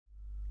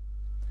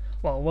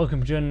Well,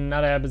 welcome to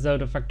another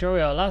episode of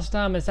Factorio. Last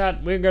time I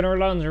said we're gonna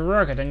launch a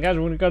rocket, and guess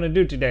what we're gonna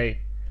do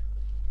today?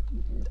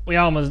 We're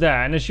almost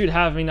there, and it should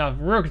have enough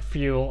rocket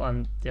fuel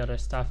and the other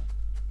stuff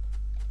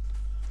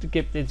to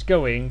keep it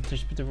going.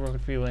 Just put the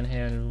rocket fuel in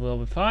here and we'll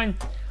be fine.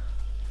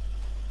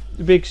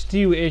 The big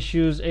steel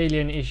issues,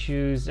 alien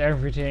issues,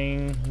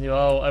 everything,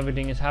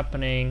 everything is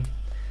happening.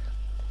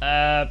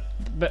 But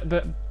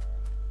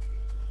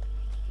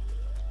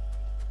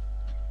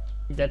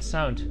that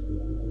sound.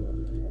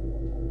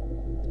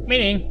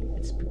 Meaning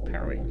it's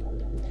preparing.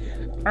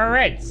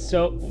 Alright,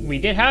 so we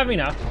did have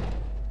enough.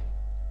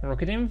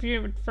 Rocket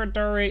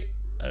inventory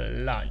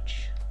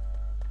launch.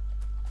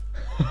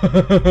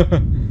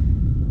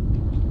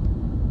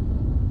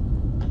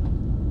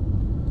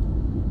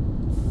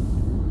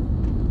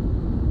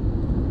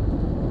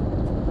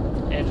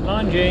 It's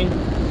launching.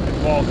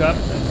 Let's walk up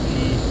and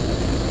see.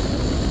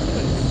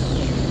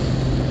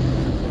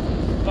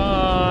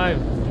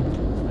 5.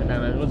 And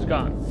then it was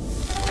gone.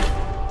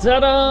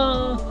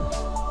 Ta-da!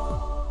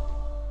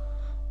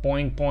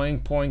 Boing,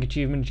 boing, boing,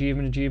 achievement,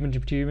 achievement, achievement,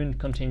 achievement,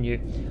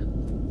 continue.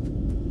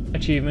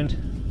 Achievement.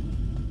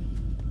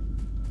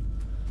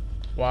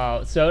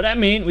 Wow, so that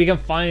means we can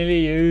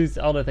finally use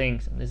other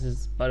things. And this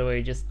is, by the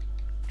way, just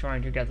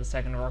trying to get the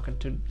second rocket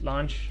to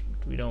launch.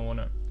 We don't want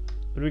to.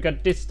 But we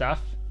got this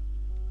stuff.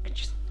 We can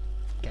just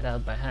get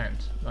out by hand.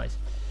 Nice.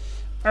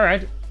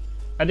 Alright.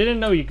 I didn't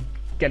know you could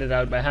get it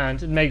out by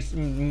hand. It makes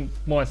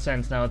more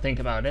sense now I think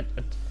about it.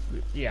 But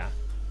yeah.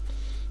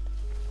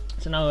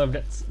 So now we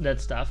have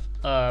that stuff.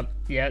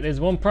 Yeah, there's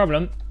one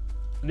problem.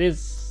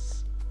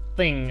 This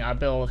thing I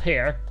built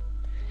here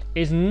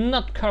is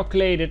not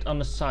calculated on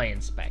the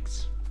science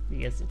specs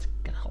because it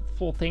can help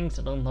 4 things.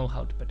 I don't know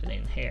how to put it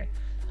in here.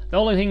 The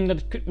only thing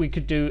that we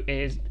could do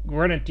is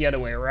run it the other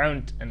way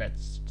around, and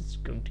that's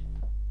just going to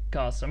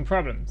cause some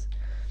problems.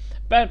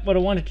 But what I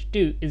wanted to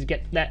do is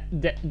get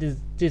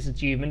this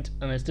achievement,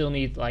 and I still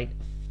need like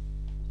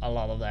a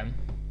lot of them.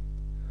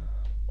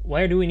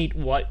 Where do we need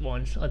white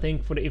ones? I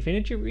think for the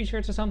Infinity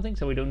research or something,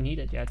 so we don't need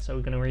it yet, so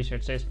we're gonna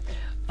research this.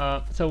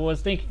 So I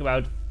was thinking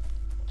about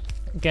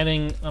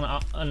getting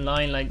a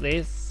line like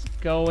this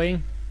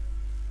going.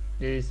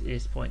 This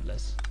is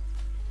pointless.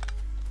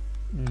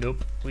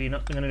 Nope, we're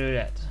not gonna do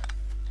that.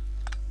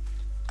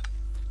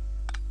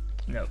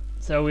 No,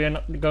 so we are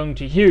not going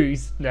to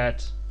use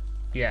that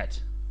yet,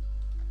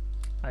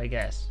 I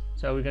guess.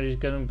 So we're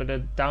just gonna put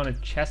it down a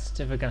chest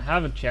if I can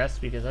have a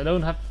chest, because I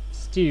don't have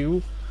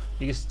steel.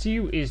 Because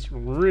steel is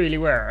really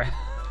rare.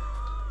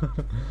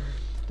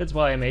 That's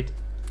why I made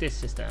this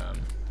system.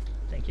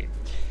 Thank you.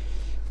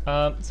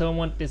 So I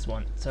want this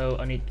one. So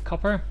I need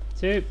copper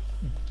too.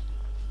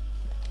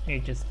 I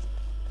need just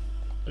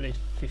at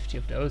least 50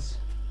 of those.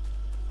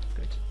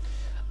 Good.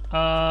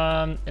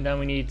 And then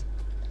we need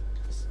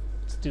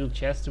steel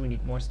chest. Do we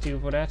need more steel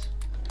for that?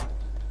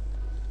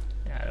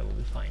 Yeah, that will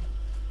be fine.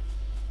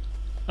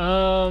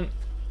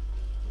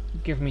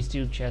 Give me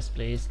steel chest,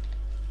 please.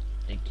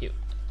 Thank you.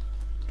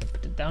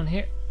 Put it down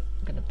here.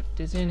 I'm gonna put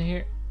this in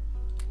here.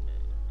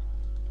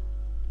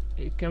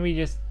 Can we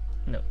just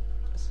no?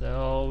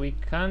 So we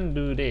can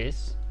do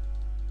this,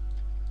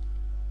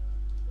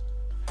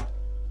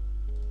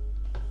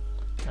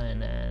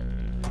 and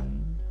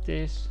then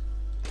this,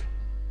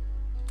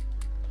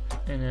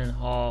 and then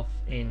half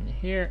in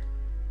here,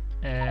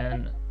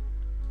 and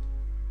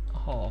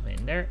half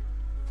in there,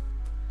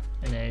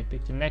 and then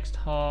pick the next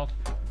half.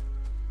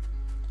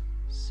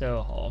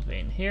 So half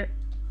in here.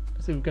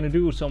 So we're gonna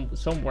do some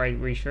right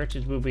research.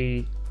 It will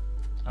be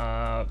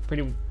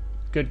pretty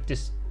good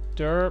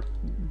disturb.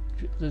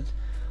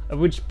 I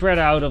would spread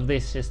out of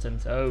this system,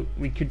 so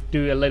we could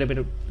do a little bit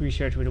of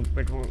research with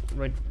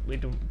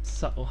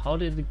how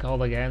did it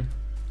call again?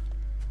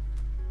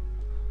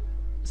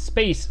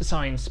 Space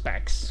science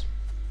specs.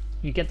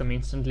 You get them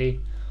instantly.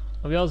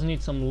 We also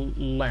need some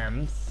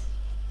lamps,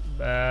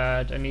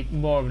 but I need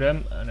more of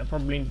them, and I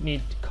probably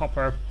need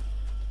copper.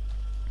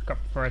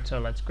 For it, so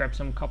let's grab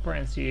some copper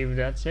and see if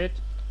that's it.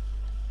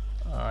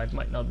 It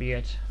might not be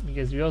it,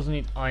 because we also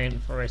need iron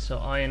for it, so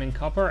iron and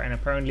copper, and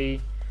apparently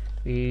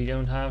we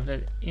don't have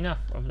enough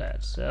of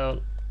that,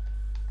 so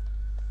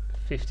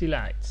 50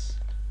 lights.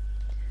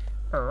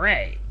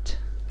 Alright,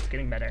 it's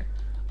getting better.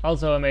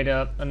 Also I made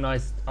a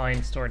nice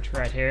iron storage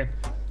right here,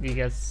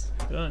 because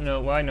I don't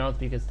know why not,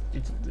 because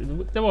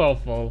they're all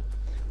full.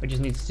 We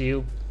just need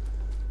steel.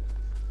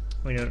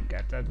 We don't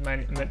get that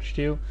much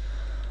steel.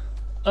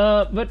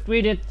 But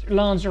we did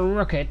launch a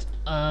rocket,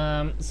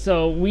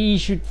 so we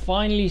should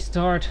finally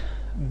start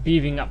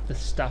beefing up the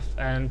stuff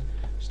and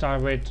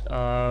start with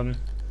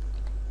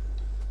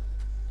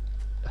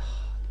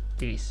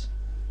these,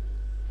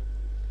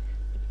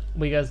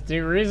 because the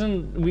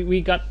reason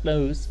we got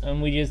those,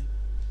 and we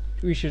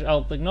should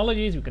all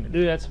technologies. We're gonna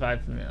do that.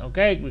 Survive.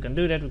 Okay, we can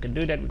do that. We can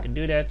do that. We can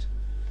do that.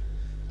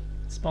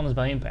 Spawns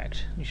by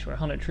impact. Destroy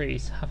 100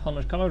 trees. Have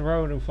 100 colored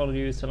road and follow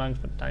you so long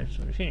for the time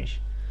to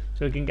finish.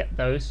 So we can get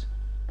those.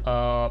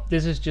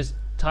 This is just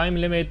time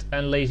limit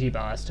and lazy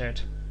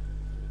bastard.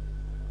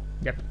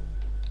 Yep.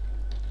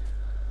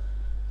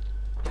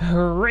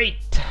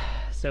 Great.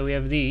 so we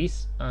have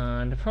these,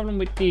 and the problem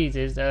with these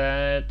is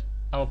that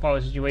our power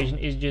situation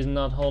is just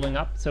not holding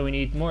up, so we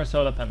need more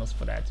solar panels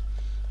for that.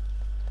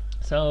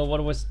 So what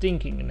I was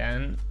thinking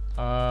then,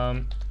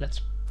 let's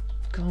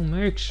go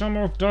make some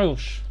of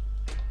those.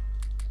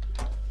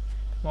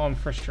 Oh, I'm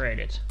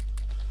frustrated.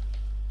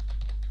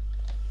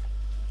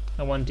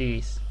 I want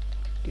these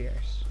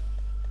gears.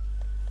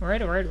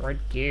 Alright,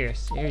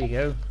 gears. Here you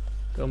go.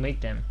 Go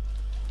make them.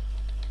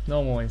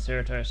 Normal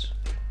inserters.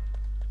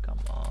 Come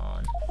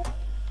on.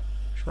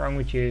 What's wrong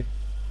with you?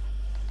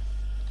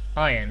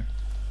 Iron.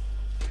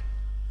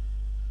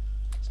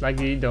 It's like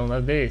you don't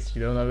have this,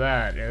 you don't have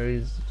that.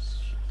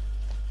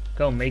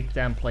 Go make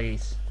them,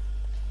 please.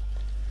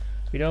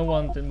 We don't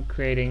want them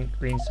creating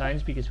green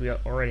signs because we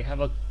already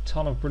have a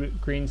ton of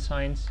green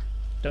signs.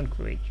 Don't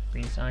create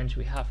green signs,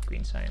 we have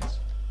green signs.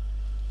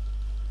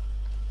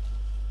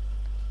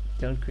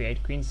 Don't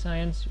create green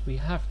signs, we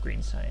have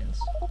green signs.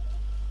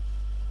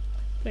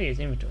 Player's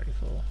inventory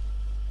full.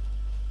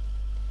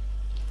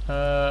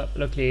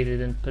 Luckily they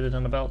didn't put it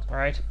on the belt.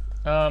 Alright.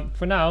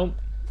 For now,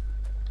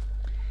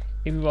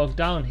 if we walk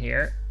down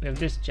here, we have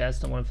this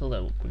chest. I want to fill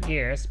that with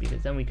gears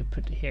because then we can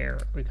put here.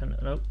 We can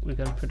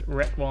put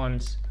red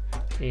ones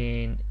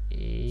in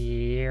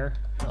here.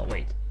 Oh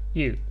wait,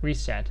 you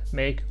reset.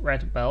 Make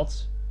red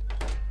belts.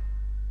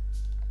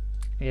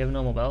 We have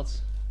normal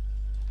belts.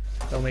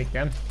 Go make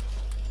them.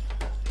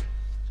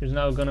 So it's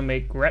now gonna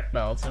make red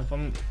belts, and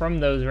from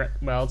those red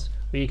belts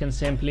we can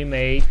simply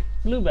make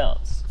blue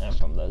belts, and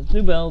from those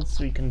blue belts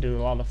we can do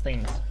a lot of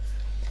things.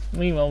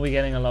 Meanwhile, we're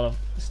getting a lot of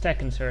stack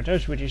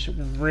inserters, which is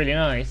really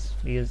nice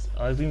because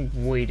I've been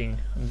waiting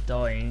and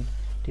dying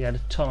to get a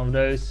ton of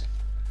those.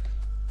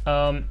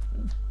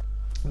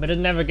 But it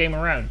never came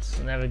around.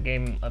 It never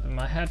came up in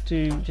my head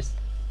to just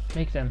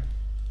make them.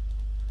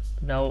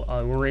 But now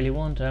I really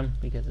want them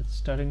because it's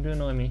starting to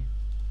annoy me.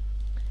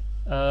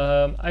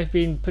 I've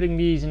been putting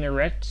these in the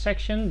red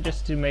section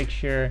just to make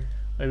sure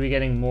that we're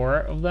getting more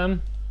of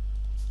them.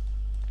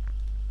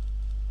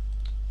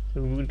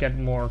 So we would get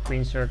more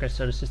green circuits,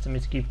 so the system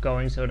is keep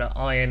going, so the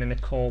iron and the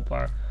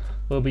copper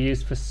will be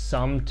used for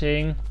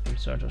something.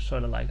 Sort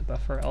of like a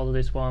buffer, all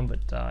this one,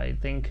 but I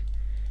think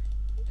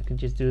I can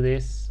just do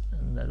this,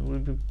 and that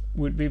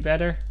would be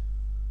better.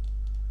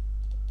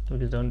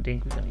 Because I don't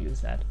think we can use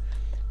that.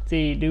 Let's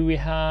see, do we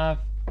have?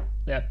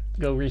 Yeah,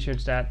 go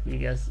research that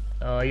because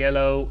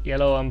yellow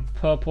and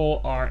purple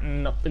are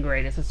not the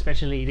greatest,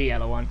 especially the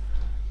yellow one.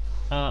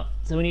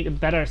 So we need a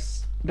better.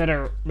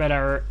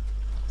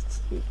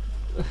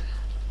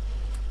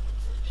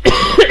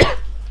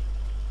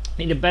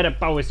 Need a better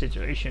power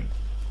situation,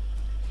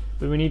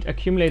 but we need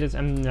accumulators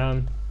and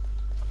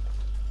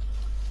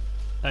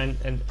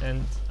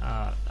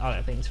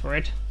other things for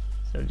it.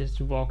 So just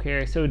to walk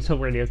here, so it's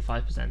already at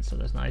 5%, so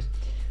that's nice.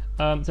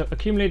 So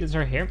accumulators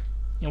are here,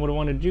 and what I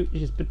want to do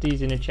is just put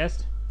these in a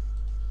chest,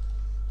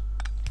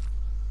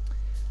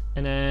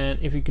 and then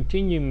if we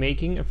continue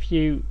making a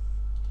few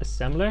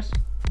assemblers,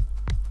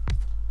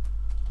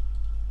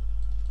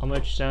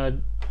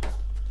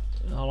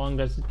 how long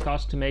does it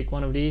cost to make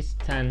one of these?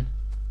 10.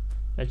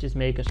 Let's just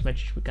make as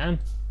much as we can,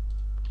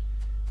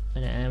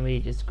 and then we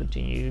just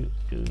continue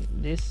doing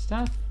this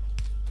stuff.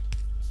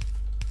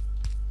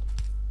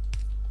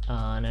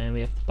 And then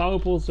we have the power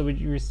pole, so we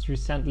just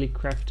recently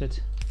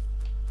crafted,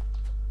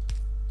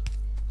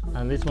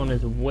 and this one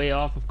is way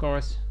off, of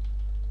course.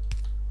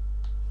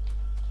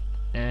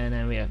 And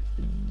then we have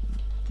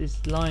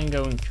this line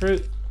going through,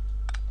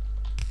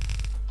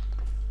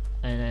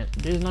 and then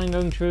this line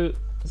going through,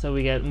 so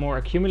we get more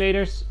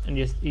accumulators, and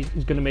just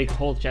it's gonna make a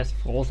whole chest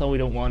full, so we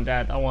don't want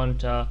that. I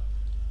want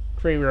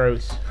 3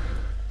 rows.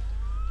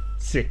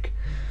 Sick.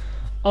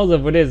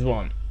 Also for this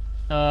one,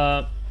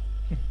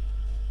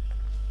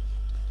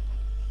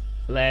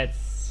 let's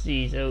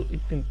see, so it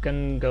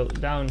can go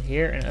down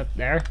here and up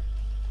there,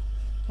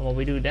 and what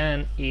we do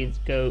then is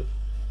go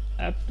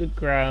up the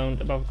ground,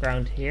 above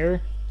ground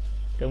here,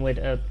 then with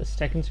a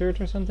stack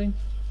insert or something,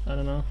 I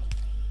don't know,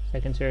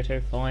 stack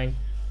inserter, fine,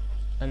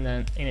 and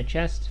then in a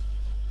chest,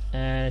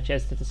 and a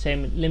chest at the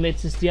same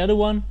limits as the other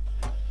one,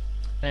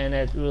 and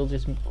it will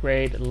just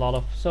create a lot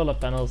of solar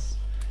panels.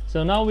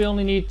 So now we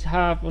only need to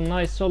have a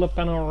nice solar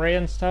panel array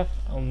and stuff,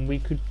 and we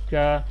could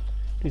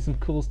do some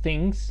cool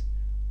things.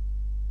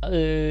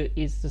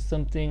 Is there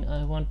something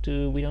I want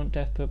to? We don't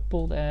have to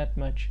pull that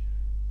much.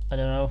 I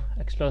don't know,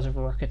 explosive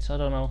rockets, I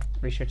don't know,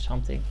 research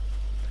something.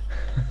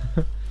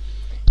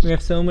 We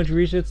have so much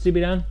research to be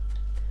done.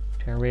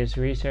 There is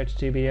research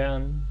to be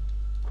done.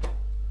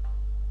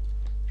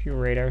 Few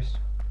radars.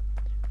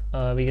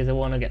 Because I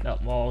want to get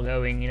that wall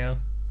going, you know.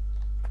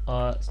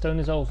 Stone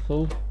is all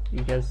full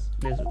because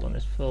this one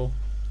is full.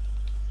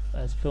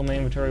 Let's fill my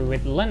inventory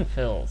with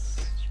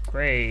landfills.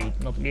 Great,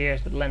 not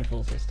gears but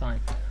landfills this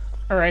time.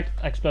 Alright,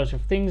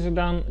 explosive things are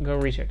done, go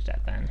research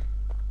that then.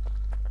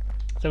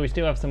 So we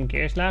still have some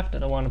gears left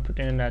that I want to put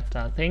in that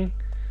thing.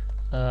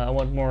 I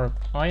want more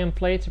iron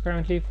plates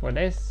apparently for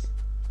this.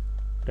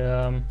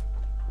 What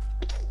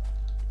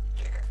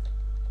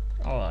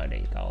are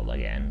they called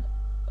again?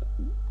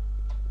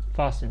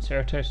 Fast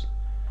inserters.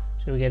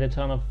 So we get a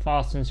ton of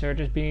fast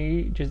inserters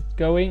being just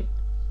going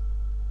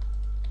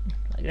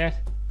like that.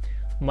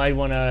 Might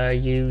want to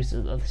use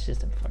another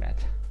system for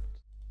that.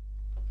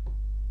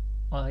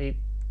 I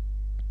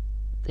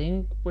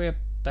think we're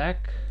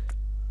back.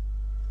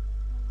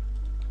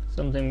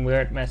 Something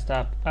weird messed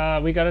up.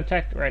 We got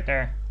attacked right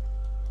there.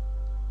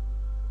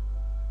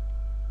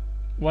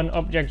 One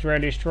object were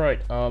destroyed.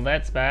 Oh,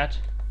 that's bad.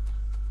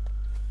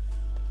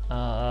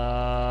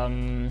 Oh,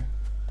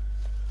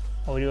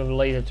 we do have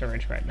laser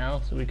turrets right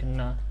now, so we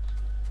can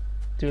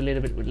do a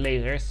little bit with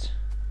lasers.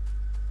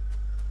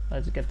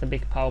 Let's get the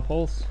big power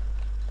poles.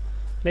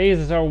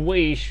 Lasers are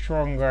way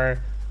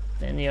stronger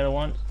than the other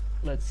ones.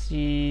 Let's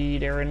see,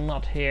 they're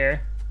not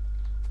here.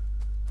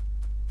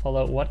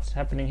 Although, what's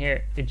happening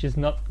here? It's just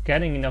not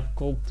getting enough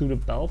gold to the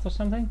belt or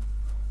something?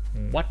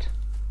 What?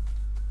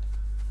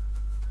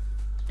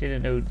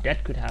 Didn't know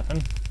that could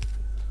happen.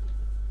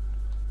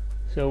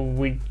 So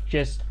we're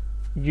just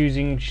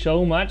using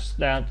so much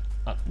that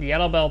the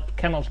yellow belt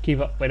cannot keep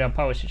up with our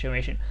power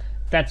situation.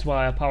 That's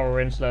why our power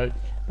runs low.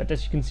 But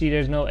as you can see,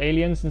 there's no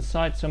aliens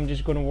inside, so I'm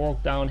just going to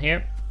walk down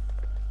here,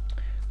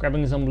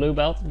 grabbing some blue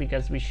belt,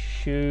 because we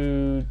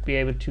should be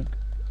able to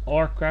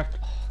or craft.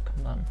 Oh,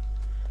 come on.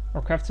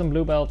 Or craft some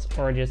blue belts,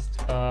 or just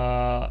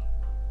put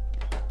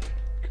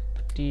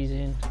these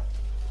in.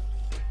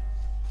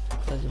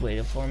 Let's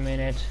wait for a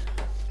minute.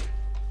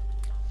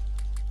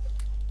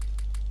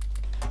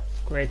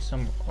 Create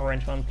some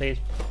orange one, please.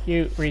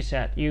 You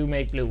reset. You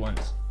make blue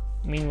ones.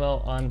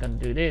 Meanwhile, I'm gonna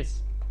do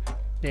this,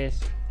 this,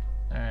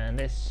 and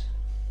this.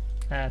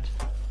 Add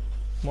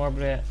more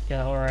blue,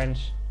 yeah,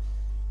 orange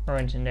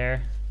in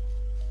there.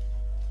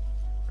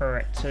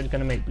 Alright, so it's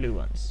gonna make blue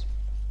ones.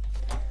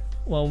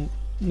 Well,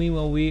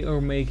 meanwhile we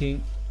are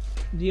making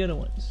the other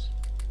ones.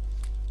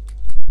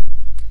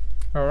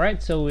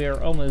 Alright, so we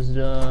are almost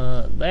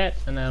that,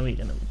 and now we're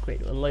gonna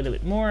create a little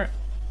bit more.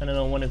 And I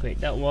don't want to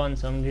create that one,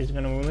 so I'm just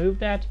gonna remove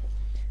that.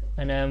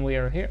 And then we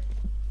are here,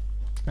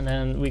 and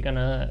then we're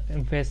gonna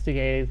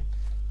investigate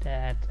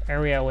that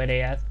area where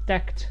they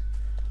attacked,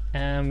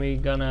 and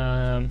we're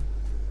gonna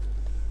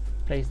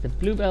place the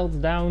blue belts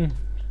down,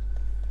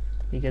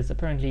 because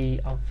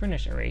apparently our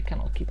furnace array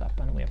cannot keep up,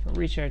 and we have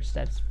research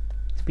that's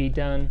to be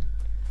done.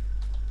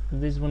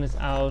 This one is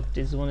out,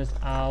 this one is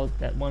out,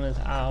 that one is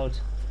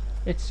out.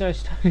 It's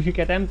just starting to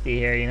get empty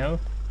here, you know.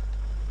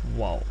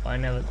 Wow, I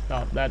never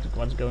thought that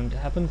was going to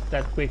happen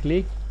that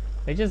quickly.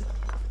 They just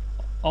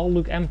all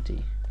look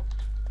empty.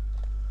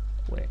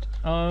 Wait.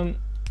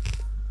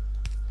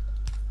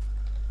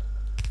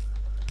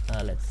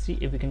 Let's see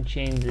if we can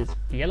change this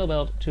yellow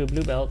belt to a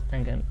blue belt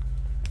and can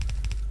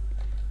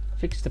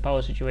fix the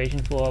power situation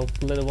for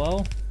a little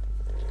while.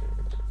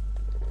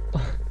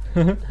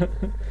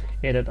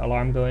 Yeah, that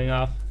alarm going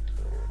off.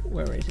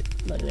 Where is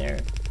it? Like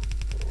there.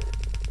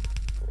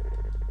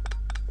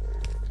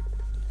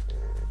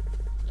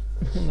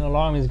 An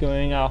alarm is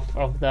going off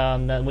of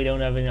that we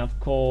don't have enough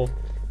coal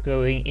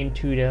going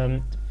into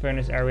the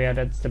furnace area.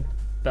 That's the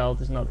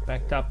belt is not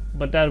backed up,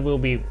 but that will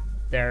be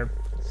there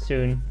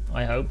soon,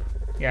 I hope.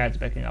 Yeah, it's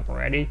backing up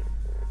already.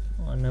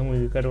 And then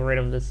we got rid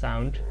of the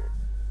sound,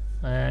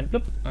 and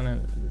bloop, and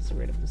then it's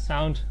rid of the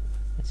sound.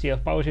 Let's see how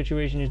power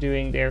situation is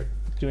doing. They're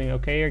doing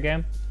okay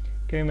again.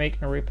 Can we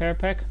make a repair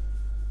pack?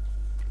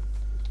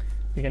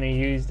 We're gonna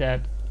use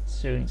that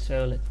soon,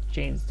 so let's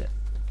change the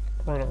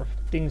order of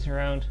things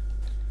around.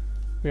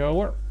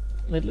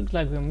 It looks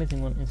like we're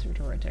missing one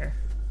inserter right there.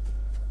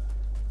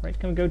 Right,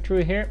 can we go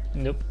through here?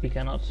 Nope, we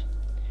cannot.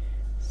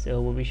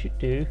 So what we should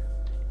do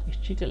is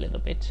cheat a little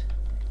bit.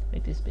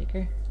 Make this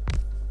bigger.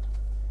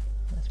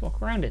 Let's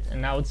walk around it.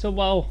 And now it's a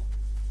well.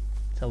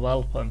 It's a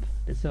well pump.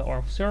 This is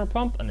our sewer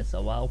pump, and it's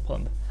a well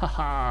pump.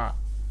 Haha!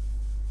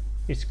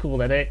 It's cool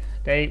that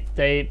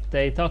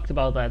they talked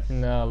about that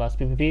in the last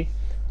PvP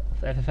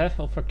of FFF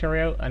of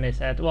Factorio, and they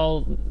said,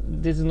 well,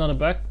 this is not a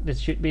bug, this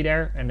should be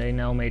there, and they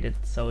now made it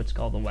so it's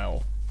called a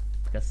well,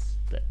 because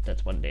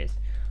that's what it is.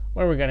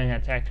 Well, we're getting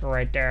attacked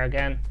right there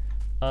again.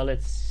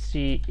 Let's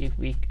see if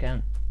we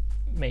can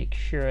make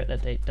sure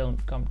that they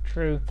don't come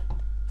through.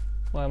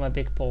 Where are my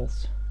big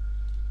poles?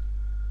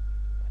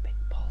 My big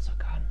poles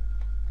are gone.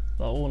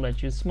 Well, we'll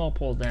let you small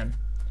poles then.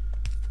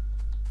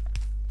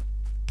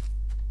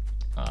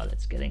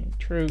 Let's getting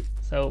through.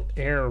 So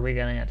here we're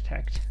getting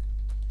attacked.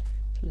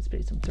 So let's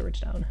place some turrets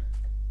down.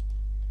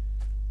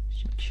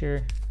 Just make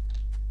sure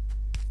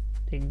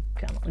they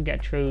cannot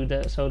get through.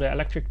 So the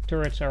electric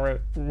turrets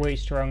are way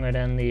stronger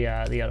than the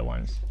other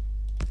ones.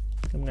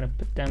 So I'm gonna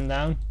put them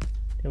down.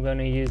 They're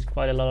gonna use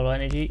quite a lot of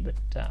energy, but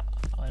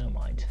I don't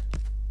mind.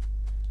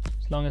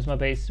 As long as my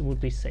base would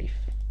be safe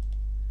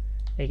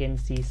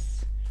against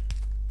these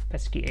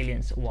pesky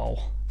aliens.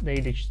 Wow, they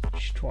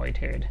destroyed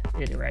here.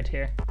 Did it right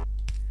here.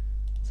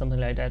 Something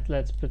like that.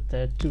 Let's put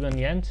the two on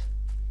the end.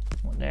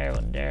 One there,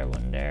 one there,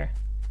 one there.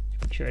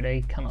 Just make sure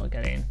they cannot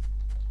get in.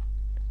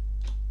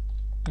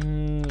 A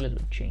little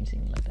bit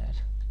changing like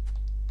that.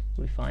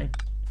 We'll be fine.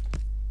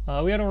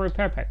 We had a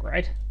repair pack,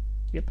 right?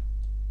 Yep.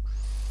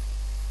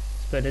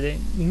 Let's put it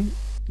in.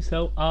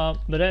 So,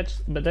 but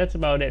that's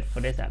about it for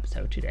this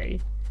episode today.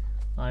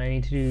 I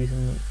need to do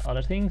some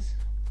other things.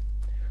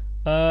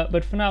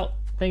 But for now,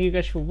 thank you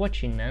guys for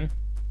watching then.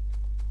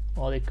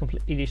 Oh, they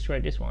completely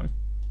destroyed this one.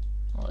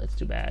 Oh, that's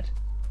too bad.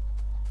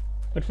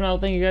 But for now,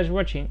 thank you guys for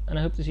watching, and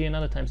I hope to see you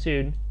another time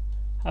soon.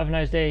 Have a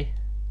nice day.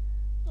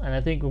 And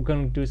I think we're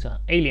going to do some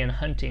alien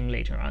hunting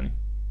later on in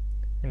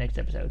the next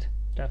episode.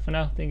 But for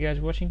now, thank you guys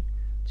for watching.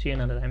 See you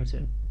another time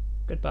soon.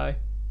 Goodbye.